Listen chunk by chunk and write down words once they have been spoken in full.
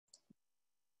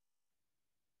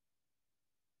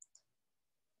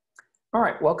All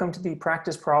right, welcome to the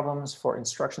practice problems for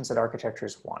instruction set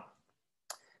architectures 1.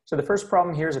 So the first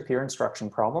problem here is a peer instruction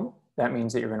problem. That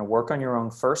means that you're going to work on your own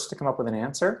first to come up with an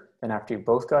answer. Then after you've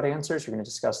both got answers, you're going to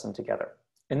discuss them together.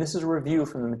 And this is a review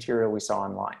from the material we saw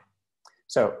online.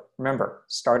 So remember,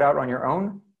 start out on your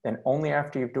own, then only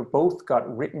after you've both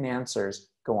got written answers,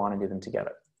 go on and do them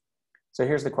together. So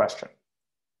here's the question.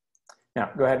 Now,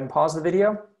 go ahead and pause the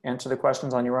video, answer the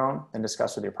questions on your own, then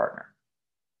discuss with your partner.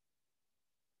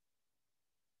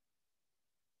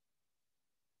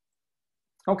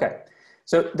 Okay,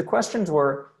 so the questions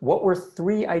were, what were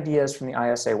 3 ideas from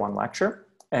the ISA 1 lecture?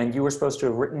 And you were supposed to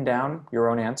have written down your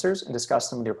own answers and discuss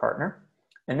them with your partner.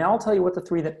 And now I'll tell you what the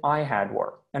 3 that I had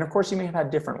were. And of course, you may have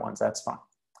had different ones, that's fine.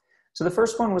 So the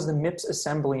first one was the MIPS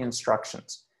assembly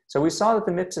instructions. So we saw that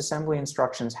the MIPS assembly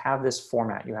instructions have this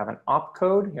format. You have an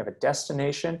opcode, you have a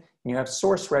destination, and you have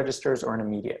source registers or an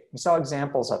immediate. We saw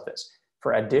examples of this.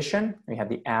 For addition, we had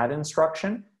the add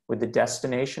instruction with the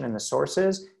destination and the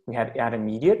sources. We had add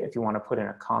immediate if you want to put in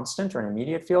a constant or an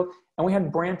immediate field, and we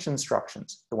had branch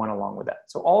instructions that went along with that.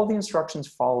 So all of the instructions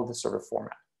follow this sort of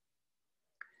format.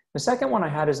 The second one I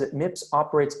had is that MIPS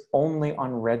operates only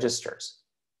on registers.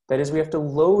 That is, we have to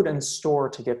load and store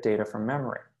to get data from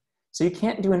memory. So you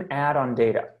can't do an add on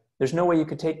data. There's no way you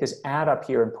could take this add up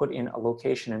here and put in a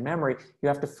location in memory. You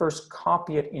have to first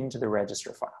copy it into the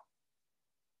register file.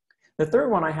 The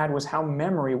third one I had was how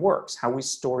memory works, how we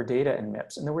store data in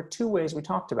MIPS. And there were 2 ways we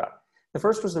talked about. The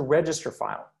first was the register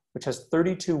file, which has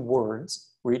 32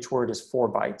 words, where each word is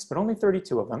 4 bytes, but only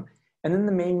 32 of them. And then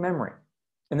the main memory.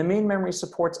 And the main memory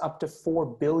supports up to 4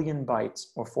 billion bytes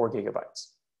or 4 gigabytes.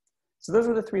 So those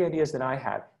were the 3 ideas that I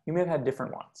had. You may have had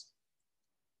different ones.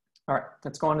 All right,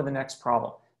 let's go on to the next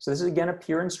problem. So this is again a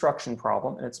pure instruction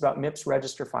problem, and it's about MIPS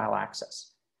register file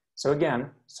access. So again,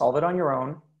 solve it on your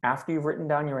own. After you've written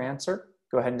down your answer,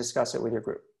 go ahead and discuss it with your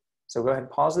group. So go ahead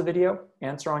and pause the video,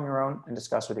 answer on your own, and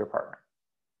discuss with your partner.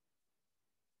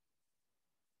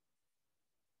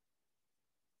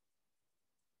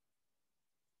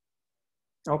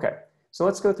 Okay, so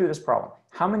let's go through this problem.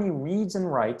 How many reads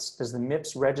and writes does the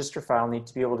MIPS register file need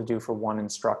to be able to do for 1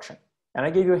 instruction? And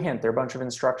I gave you a hint. There are a bunch of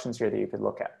instructions here that you could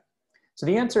look at. So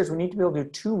the answer is we need to be able to do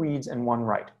 2 reads and 1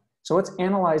 write. So let's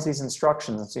analyze these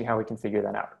instructions and see how we can figure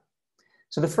that out.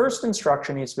 So the first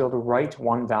instruction needs to be able to write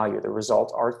 1 value, the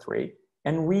result R3,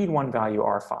 and read 1 value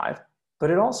R5,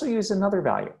 but it also uses another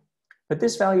value. But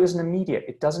this value is an immediate.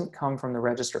 It doesn't come from the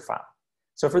register file.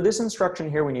 So for this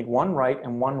instruction here, we need 1 write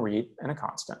and 1 read and a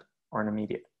constant, or an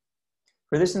immediate.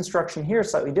 For this instruction here,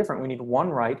 slightly different. We need 1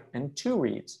 write and 2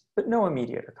 reads, but no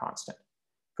immediate or constant.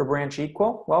 For branch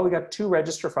equal, well, we got 2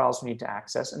 register files we need to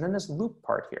access, and then this loop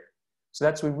part here. So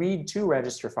that's we read 2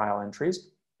 register file entries,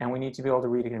 and we need to be able to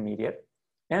read an immediate.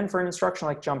 And for an instruction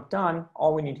like jump done,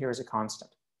 all we need here is a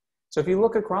constant. So if you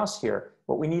look across here,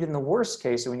 what we need in the worst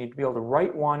case is we need to be able to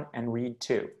write 1 and read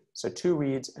 2. So 2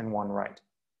 reads and 1 write.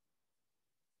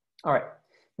 All right,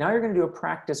 now you're going to do a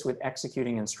practice with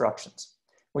executing instructions.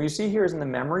 What you see here is in the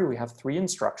memory, we have 3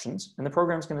 instructions, and the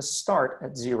program is going to start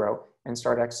at 0 and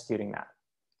start executing that.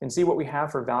 You can see what we have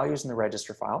for values in the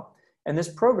register file. And this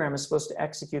program is supposed to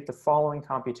execute the following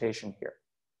computation here.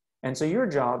 And so your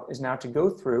job is now to go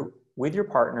through with your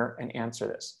partner and answer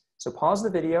this. So pause the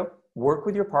video, work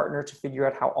with your partner to figure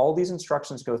out how all these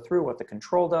instructions go through, what the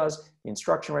control does, the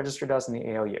instruction register does, and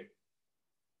the ALU.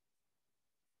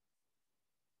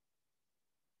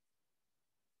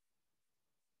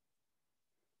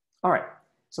 All right,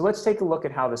 so let's take a look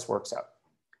at how this works out.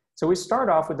 So we start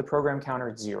off with the program counter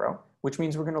at 0, which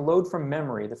means we're going to load from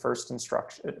memory the first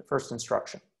instruction.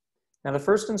 Now the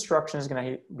first instruction is going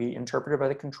to be interpreted by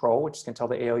the control, which is going to tell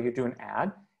the ALU to do an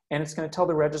add, and it's going to tell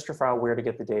the register file where to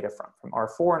get the data from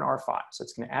R4 and R5. So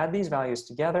it's going to add these values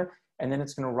together, and then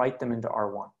it's going to write them into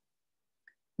R1.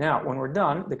 Now, when we're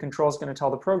done, the control is going to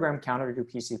tell the program counter to do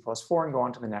PC+4 and go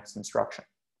on to the next instruction.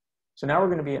 So now we're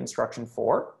going to be at instruction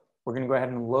 4. We're going to go ahead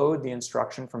and load the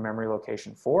instruction from memory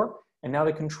location 4. And now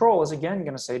the control is again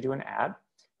going to say do an add,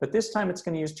 but this time it's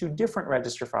going to use 2 different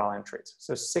register file entries.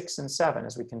 So 6 and 7,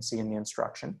 as we can see in the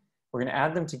instruction. We're going to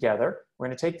add them together. We're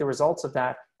going to take the results of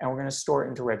that, and we're going to store it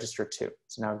into register 2.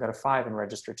 So now we've got a 5 in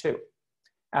register 2.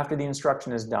 After the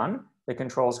instruction is done, the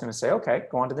control is going to say, okay,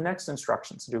 go on to the next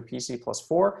instruction. So do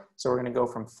PC+4. So we're going to go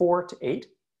from 4 to 8.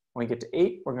 When we get to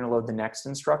 8, we're going to load the next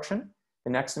instruction.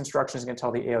 The next instruction is going to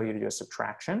tell the ALU to do a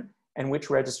subtraction and which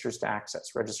registers to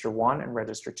access, register 1 and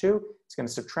register 2. It's going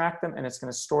to subtract them, and it's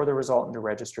going to store the result into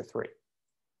register 3.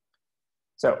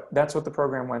 So that's what the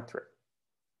program went through.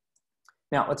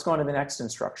 Now let's go on to the next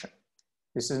instruction.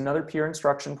 This is another pure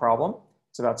instruction problem.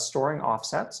 It's about storing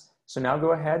offsets. So now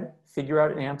go ahead, figure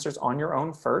out answers on your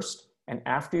own first, and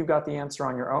after you've got the answer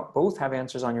on your own, both have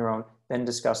answers on your own, then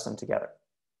discuss them together.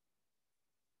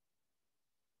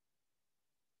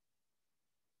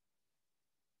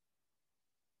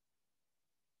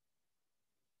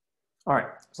 All right,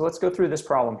 so let's go through this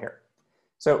problem here.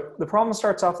 So the problem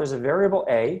starts off, there's a variable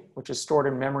a, which is stored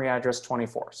in memory address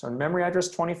 24. So in memory address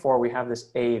 24, we have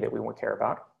this a that we care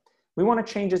about. We want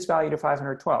to change its value to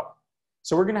 512.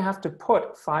 So we're going to have to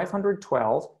put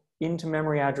 512 into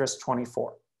memory address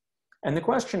 24. And the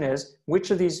question is,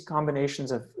 which of these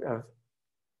combinations of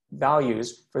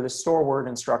values for the store word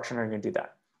instruction are going to do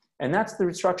that? And that's the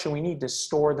instruction we need to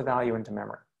store the value into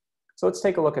memory. So let's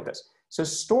take a look at this. So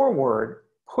store word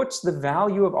puts the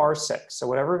value of R6, so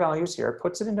whatever value is here,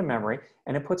 puts it into memory,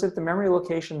 and it puts it at the memory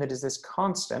location that is this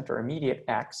constant or immediate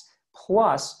X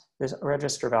plus this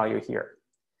register value here.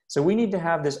 So we need to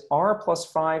have this R plus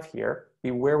 5 here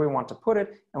be where we want to put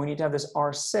it, and we need to have this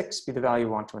R6 be the value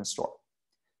we want to store.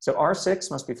 So R6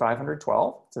 must be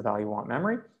 512, it's the value we want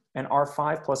memory, and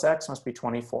R5 plus X must be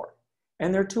 24.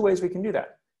 And there are two ways we can do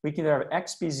that. We can either have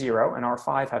X be 0 and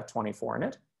R5 have 24 in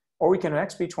it, or we can have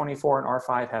X be 24 and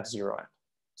R5 have 0 in it.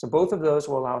 So both of those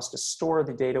will allow us to store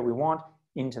the data we want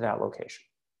into that location.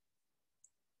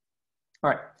 All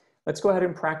right, let's go ahead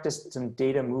and practice some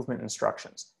data movement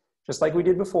instructions. Just like we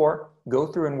did before, go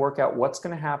through and work out what's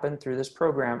going to happen through this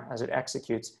program as it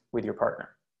executes with your partner.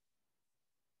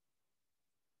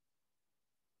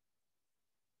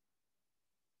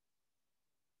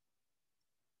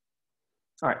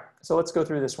 All right, so let's go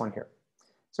through this one here.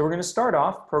 So we're going to start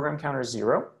off, program counter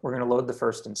 0. We're going to load the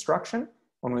first instruction.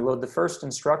 When we load the first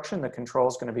instruction, the control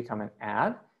is going to become an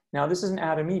add. Now this is an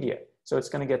add immediate, so it's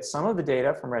going to get some of the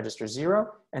data from register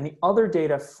 0 and the other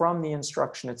data from the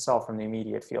instruction itself from the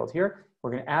immediate field here. We're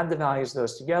going to add the values of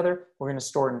those together. We're going to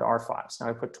store it into R5. So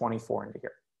now I put 24 into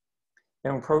here.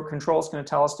 Then control is going to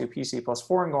tell us to do PC plus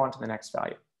 4 and go on to the next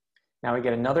value. Now we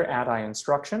get another add-I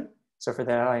instruction. So for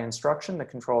that add-I instruction, the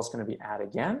control is going to be add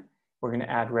again. We're going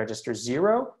to add register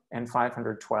 0 and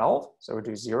 512. So we'll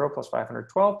do 0 plus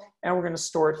 512, and we're going to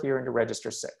store it here into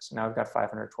register 6. So now we've got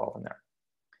 512 in there.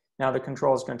 Now the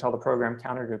control is going to tell the program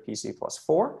counter to do PC plus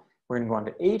 4. We're going to go on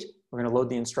to 8. We're going to load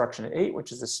the instruction at 8,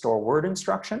 which is the store word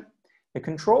instruction. The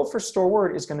control for store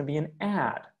word is going to be an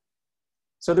add.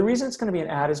 So the reason it's going to be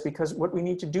an add is because what we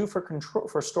need to do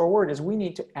for store word is we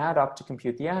need to add up to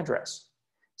compute the address.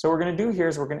 So what we're going to do here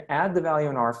is we're going to add the value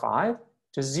in R5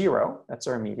 to 0. That's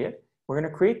our immediate. We're going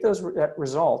to create that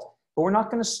result, but we're not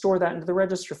going to store that into the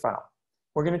register file.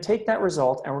 We're going to take that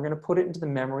result and we're going to put it into the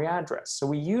memory address. So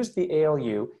we use the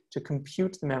ALU to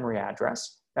compute the memory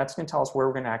address. That's going to tell us where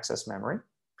we're going to access memory.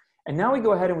 And now we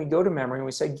go ahead and we go to memory and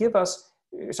we say,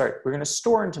 we're going to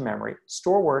store into memory,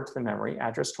 store word to the memory,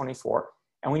 address 24,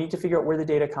 and we need to figure out where the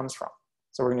data comes from.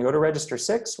 So we're going to go to register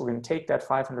 6, we're going to take that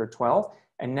 512,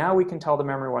 and now we can tell the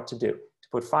memory what to do, to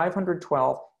put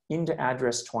 512 into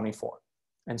address 24.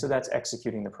 And so that's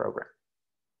executing the program.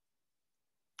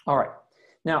 All right.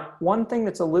 Now, one thing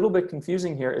that's a little bit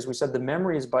confusing here is we said the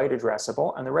memory is byte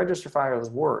addressable and the register file is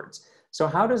words. So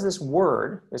how does this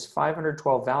word, this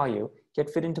 512 value, get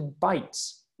fit into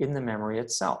bytes in the memory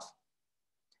itself?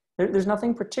 There's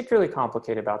nothing particularly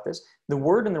complicated about this. The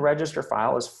word in the register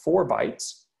file is 4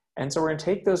 bytes. And so we're going to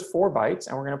take those 4 bytes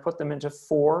and we're going to put them into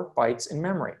 4 bytes in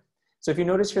memory. So if you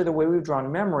notice here, the way we've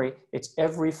drawn memory, it's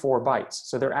every 4 bytes.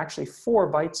 So there are actually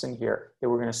 4 bytes in here that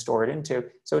we're going to store it into.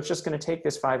 So it's just going to take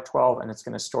this 512 and it's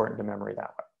going to store it into memory that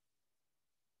way.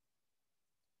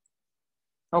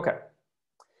 Okay.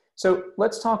 So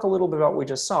let's talk a little bit about what we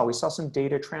just saw. We saw some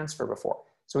data transfer before.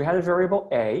 So we had a variable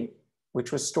A,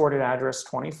 which was stored at address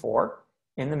 24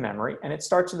 in the memory, and it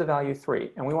starts with the value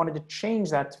 3. And we wanted to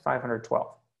change that to 512.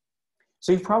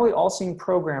 So you've probably all seen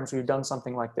programs where you've done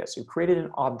something like this. You've created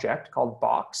an object called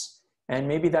box, and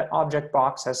maybe that object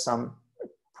box has some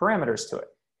parameters to it.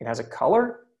 It has a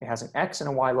color, it has an X and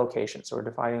a Y location, so we're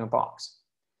defining a box.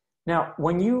 Now,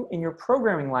 when you, in your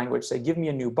programming language, say, give me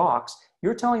a new box,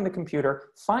 you're telling the computer,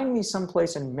 find me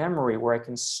someplace in memory where I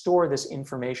can store this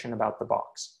information about the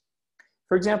box.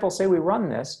 For example, say we run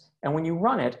this, and when you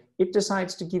run it, it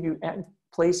decides to give you a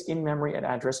place in memory at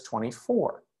address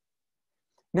 24.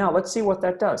 Now let's see what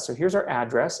that does. So here's our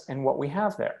address and what we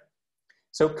have there.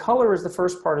 So color is the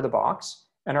first part of the box,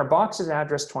 and our box is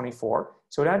address 24.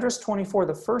 So at address 24,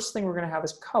 the first thing we're going to have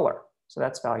is color. So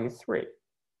that's value 3.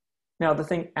 Now the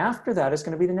thing after that is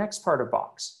going to be the next part of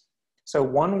box. So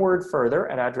one word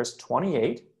further at address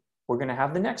 28, we're going to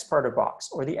have the next part of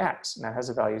box, or the X, and that has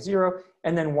a value 0.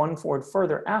 And then one word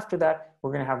further after that,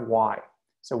 we're going to have Y.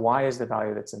 So Y is the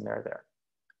value that's in there.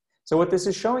 So what this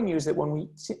is showing you is that when we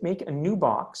make a new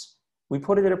box, we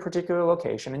put it at a particular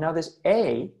location, and now this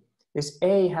A This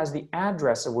A has the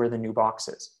address of where the new box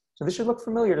is. So this should look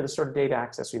familiar to the sort of data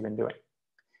access we've been doing.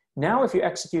 Now, if you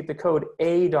execute the code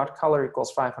a.color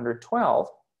equals 512,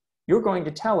 you're going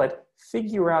to tell it,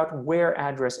 figure out where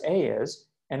address A is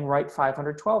and write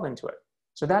 512 into it.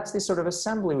 So that's the sort of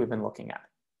assembly we've been looking at.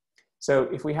 So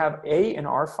if we have A in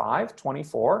R5,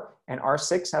 24, and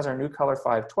R6 has our new color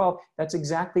 512, that's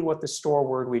exactly what the store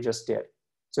word we just did.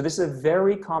 So this is a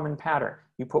very common pattern.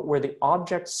 You put where the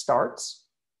object starts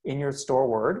in your store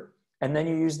word, and then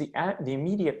you use the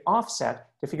immediate offset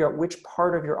to figure out which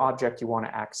part of your object you want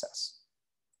to access.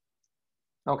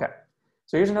 Okay,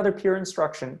 so here's another pure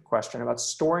instruction question about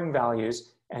storing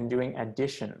values and doing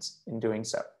additions in doing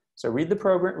so. So read the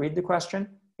program, read the question,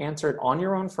 answer it on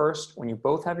your own first. When you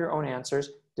both have your own answers,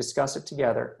 discuss it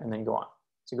together, and then go on.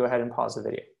 So go ahead and pause the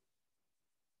video.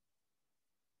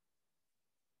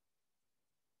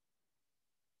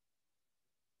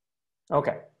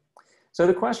 Okay, so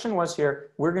the question was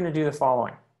here, we're going to do the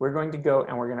following. We're going to go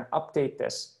and we're going to update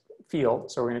this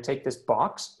field. So we're going to take this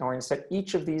box and we're going to set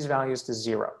each of these values to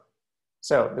 0.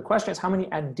 So the question is, how many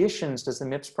additions does the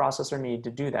MIPS processor need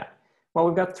to do that? Well,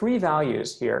 we've got 3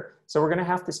 values here, so we're going to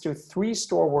have to do 3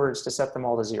 store words to set them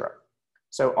all to 0.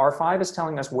 So R5 is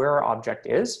telling us where our object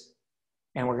is,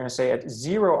 and we're going to say at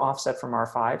 0 offset from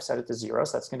R5, set it to 0,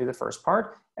 so that's going to do the first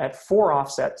part. At 4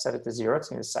 offset, set it to 0, it's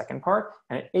going to do the second part,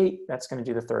 and at 8, that's going to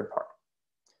do the third part.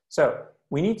 So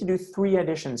we need to do 3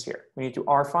 additions here. We need to do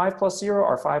R5 plus 0,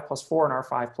 R5 plus 4, and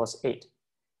R5 plus 8.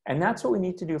 And that's what we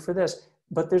need to do for this,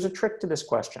 but there's a trick to this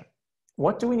question.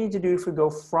 What do we need to do if we go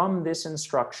from this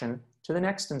instruction to the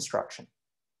next instruction?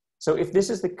 So if this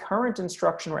is the current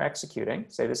instruction we're executing,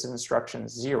 say this is instruction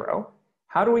 0,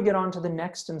 how do we get on to the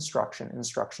next instruction,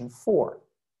 instruction 4?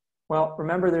 Well,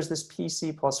 remember there's this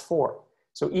PC plus 4.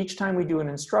 So each time we do an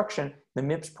instruction, the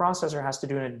MIPS processor has to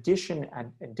do an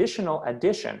additional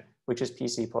addition, which is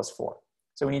PC plus 4.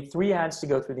 So we need 3 adds to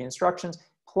go through the instructions,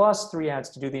 plus 3 adds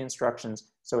to do the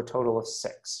instructions, so a total of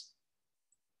 6.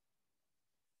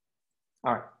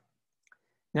 All right.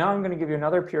 Now I'm going to give you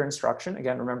another pure instruction.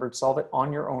 Again, remember to solve it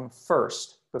on your own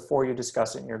first before you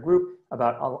discuss it in your group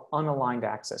about unaligned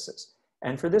accesses.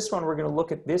 And for this one, we're going to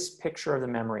look at this picture of the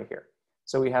memory here.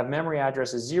 So we have memory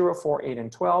addresses 0, 4, 8,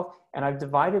 and 12, and I've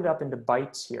divided up into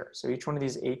bytes here. So each one of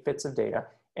these 8 bits of data.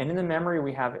 And in the memory,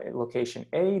 we have a location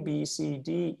A, B, C,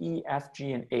 D, E, F,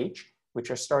 G, and H,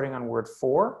 which are starting on word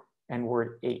 4 and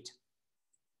word 8.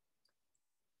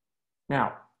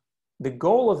 Now, the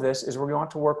goal of this is we're going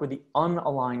to work with the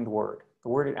unaligned word, the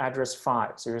word at address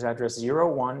 5. So here's address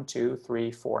 0, 1, 2,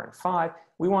 3, 4, and 5.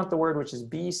 We want the word which is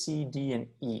B, C, D, and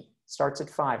E. Starts at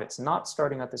 5. It's not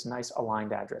starting at this nice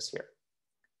aligned address here.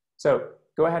 So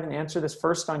go ahead and answer this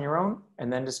first on your own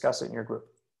and then discuss it in your group.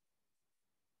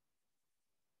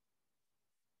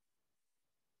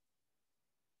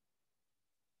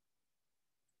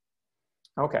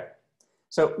 Okay,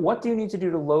 so what do you need to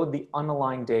do to load the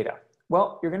unaligned data?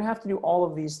 Well, you're going to have to do all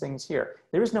of these things here.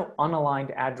 There is no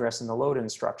unaligned address in the load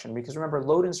instruction because remember,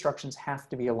 load instructions have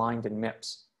to be aligned in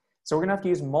MIPS. So we're going to have to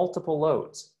use multiple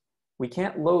loads. We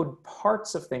can't load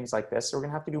parts of things like this, so we're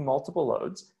going to have to do multiple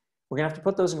loads. We're going to have to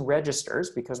put those in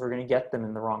registers because we're going to get them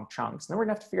in the wrong chunks. And then we're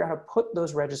going to have to figure out how to put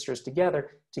those registers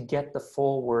together to get the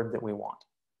full word that we want.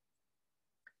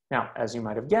 Now, as you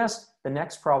might have guessed, the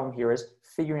next problem here is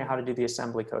figuring out how to do the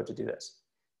assembly code to do this.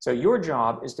 So your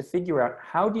job is to figure out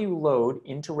how do you load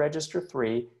into register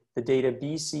 3 the data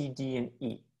B, C, D, and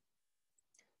E.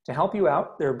 To help you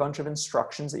out, there are a bunch of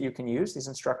instructions that you can use. These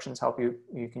instructions help you,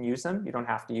 you can use them. You don't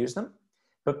have to use them.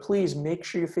 But please make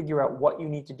sure you figure out what you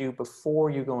need to do before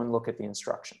you go and look at the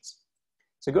instructions.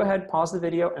 So go ahead, pause the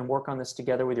video and work on this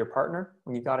together with your partner.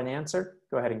 When you've got an answer,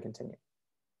 go ahead and continue.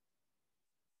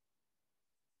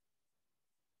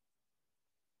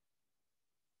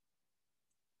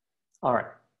 All right,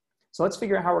 so let's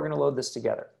figure out how we're going to load this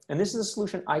together. And this is a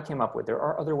solution I came up with. There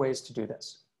are other ways to do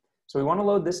this. So we want to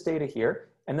load this data here.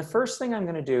 And the first thing I'm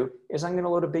going to do is I'm going to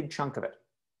load a big chunk of it.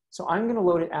 So I'm going to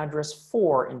load at address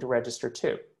 4 into register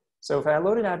 2. So if I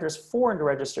loaded address 4 into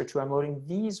register 2, I'm loading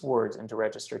these words into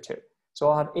register 2. So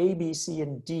I'll have A, B, C,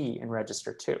 and D in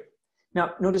register 2.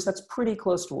 Now, notice that's pretty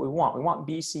close to what we want. We want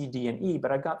B, C, D, and E,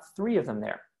 but I've got 3 of them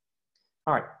there.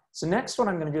 All right, so next what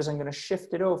I'm going to do is I'm going to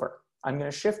shift it over. I'm going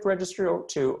to shift register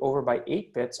 2 over by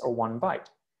 8 bits or 1 byte.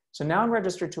 So now in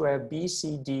register 2, I have B,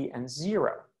 C, D, and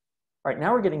 0. All right,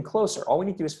 now we're getting closer. All we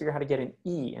need to do is figure out how to get an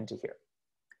E into here.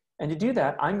 And to do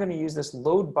that, I'm going to use this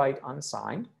load byte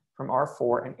unsigned from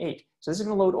R4 and 8. So this is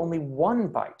going to load only 1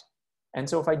 byte. And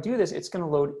so if I do this, it's going to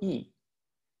load E.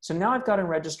 So now I've got in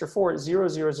register 4, 0,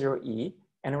 0, 0, E,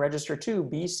 and in register 2,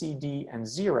 B, C, D, and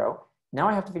 0. Now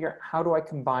I have to figure out how do I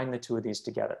combine the two of these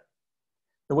together.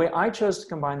 The way I chose to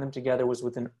combine them together was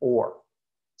with an OR.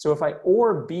 So if I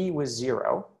OR B with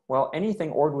 0, well,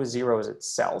 anything ORed with 0 is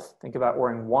itself. Think about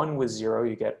ORing 1 with 0,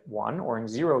 you get 1. ORing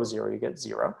 0 with 0, you get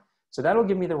 0. So that'll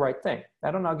give me the right thing.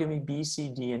 That'll now give me B, C,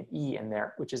 D, and E in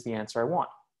there, which is the answer I want.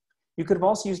 You could have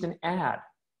also used an add,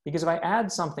 because if I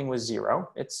add something with 0,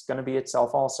 it's going to be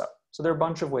itself also. So there are a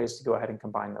bunch of ways to go ahead and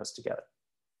combine those together.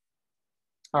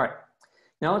 All right,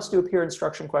 now let's do a peer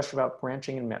instruction question about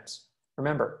branching in MIPS.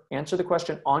 Remember, answer the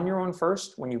question on your own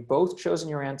first. When you've both chosen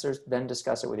your answers, then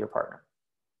discuss it with your partner.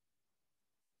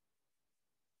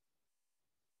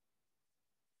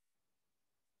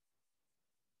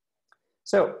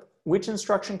 So, which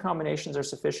instruction combinations are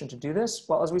sufficient to do this?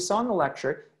 Well, as we saw in the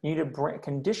lecture, you need a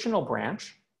conditional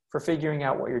branch for figuring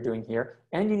out what you're doing here,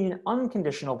 and you need an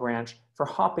unconditional branch for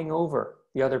hopping over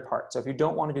the other part. So if you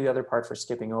don't want to do the other part, for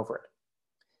skipping over it.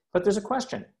 But there's a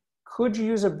question. Could you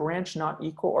use a branch not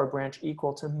equal or branch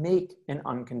equal to make an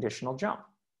unconditional jump?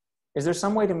 Is there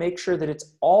some way to make sure that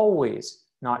it's always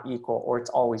not equal or it's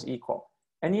always equal?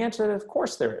 And the answer is, of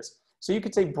course there is. So you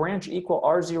could say branch equal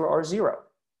R0, R0.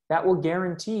 That will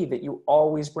guarantee that you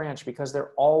always branch because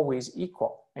they're always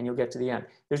equal, and you'll get to the end.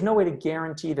 There's no way to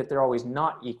guarantee that they're always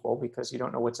not equal because you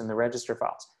don't know what's in the register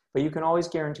files, but you can always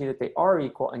guarantee that they are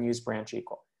equal and use branch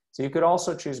equal. So you could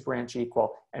also choose branch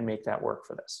equal and make that work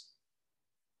for this.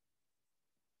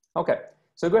 Okay,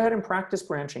 so go ahead and practice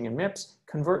branching in MIPS,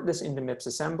 convert this into MIPS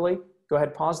assembly. Go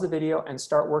ahead, pause the video and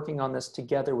start working on this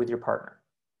together with your partner.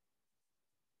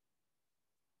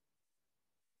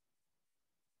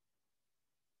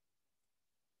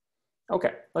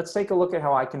 Okay, let's take a look at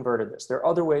how I converted this. There are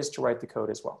other ways to write the code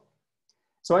as well.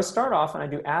 So I start off and I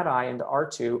do add I into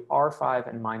R2, R5,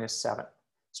 and -7.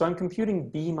 So I'm computing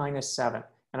B minus 7,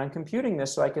 and I'm computing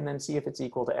this so I can then see if it's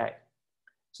equal to A.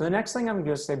 So the next thing I'm going to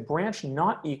do is say branch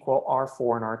not equal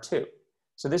R4 and R2.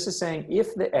 So this is saying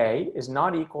if the A is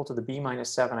not equal to the B minus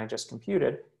 7 I just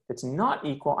computed, if it's not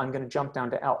equal, I'm going to jump down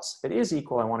to else. If it is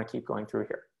equal, I want to keep going through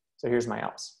here. So here's my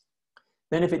else.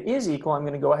 Then if it is equal, I'm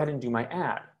going to go ahead and do my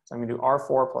add. So I'm going to do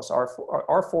R4 plus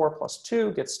R4 plus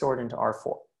 2 gets stored into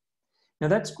R4. Now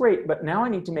that's great, but now I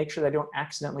need to make sure that I don't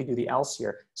accidentally do the else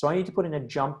here. So I need to put in a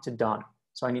jump to done.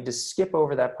 So I need to skip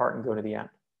over that part and go to the end.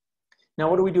 Now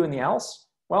what do we do in the else?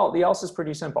 Well, the else is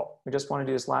pretty simple. We just want to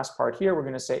do this last part here. We're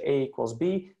going to say A equals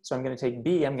B. So I'm going to take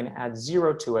B, I'm going to add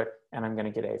 0 to it, and I'm going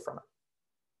to get A from it.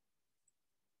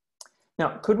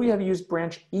 Now, could we have used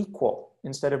branch equal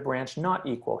instead of branch not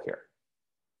equal here?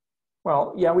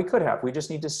 Well, yeah, we could have. We just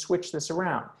need to switch this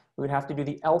around. We would have to do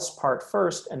the else part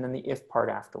first and then the if part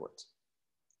afterwards.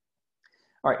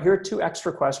 All right, here are 2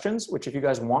 extra questions, which if you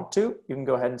guys want to, you can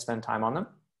go ahead and spend time on them.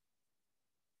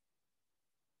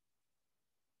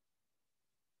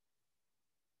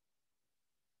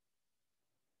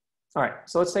 All right,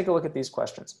 so let's take a look at these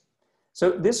questions.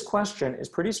 So this question is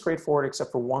pretty straightforward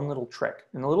except for one little trick.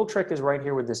 And the little trick is right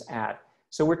here with this add.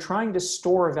 So we're trying to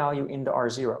store a value into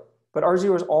R0, but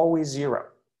R0 is always 0.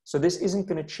 So this isn't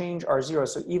going to change R0.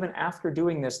 So even after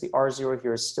doing this, the R0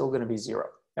 here is still going to be 0.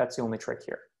 That's the only trick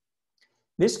here.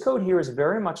 This code here is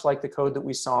very much like the code that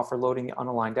we saw for loading the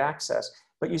unaligned access,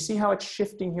 but you see how it's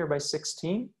shifting here by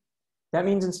 16? That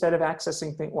means instead of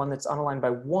accessing one that's unaligned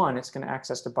by 1, it's going to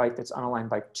access the byte that's unaligned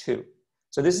by 2.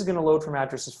 So this is going to load from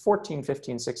addresses 14,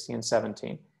 15, 16, and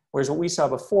 17, whereas what we saw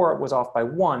before was off by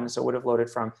 1, so it would have loaded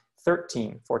from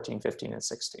 13, 14, 15, and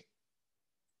 16.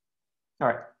 All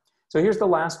right, so here's the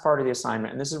last part of the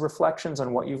assignment, and this is reflections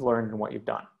on what you've learned and what you've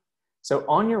done. So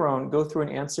on your own, go through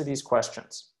and answer these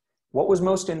questions. What was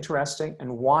most interesting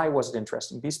and why was it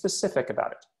interesting? Be specific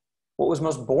about it. What was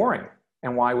most boring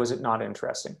and why was it not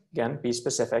interesting? Again, be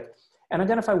specific. And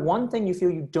identify one thing you feel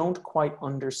you don't quite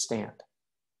understand.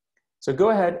 So go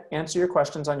ahead, answer your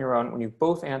questions on your own. When you've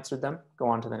both answered them, go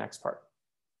on to the next part.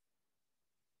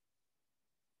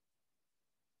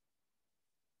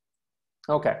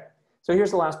 Okay, so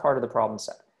here's the last part of the problem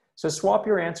set. So swap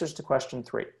your answers to question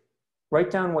 3.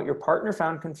 Write down what your partner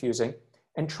found confusing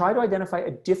and try to identify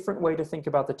a different way to think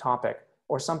about the topic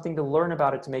or something to learn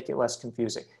about it to make it less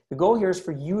confusing. The goal here is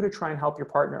for you to try and help your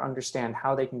partner understand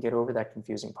how they can get over that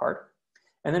confusing part.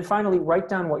 And then finally, write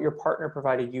down what your partner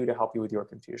provided you to help you with your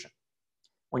confusion.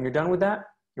 When you're done with that,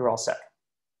 you're all set.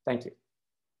 Thank you.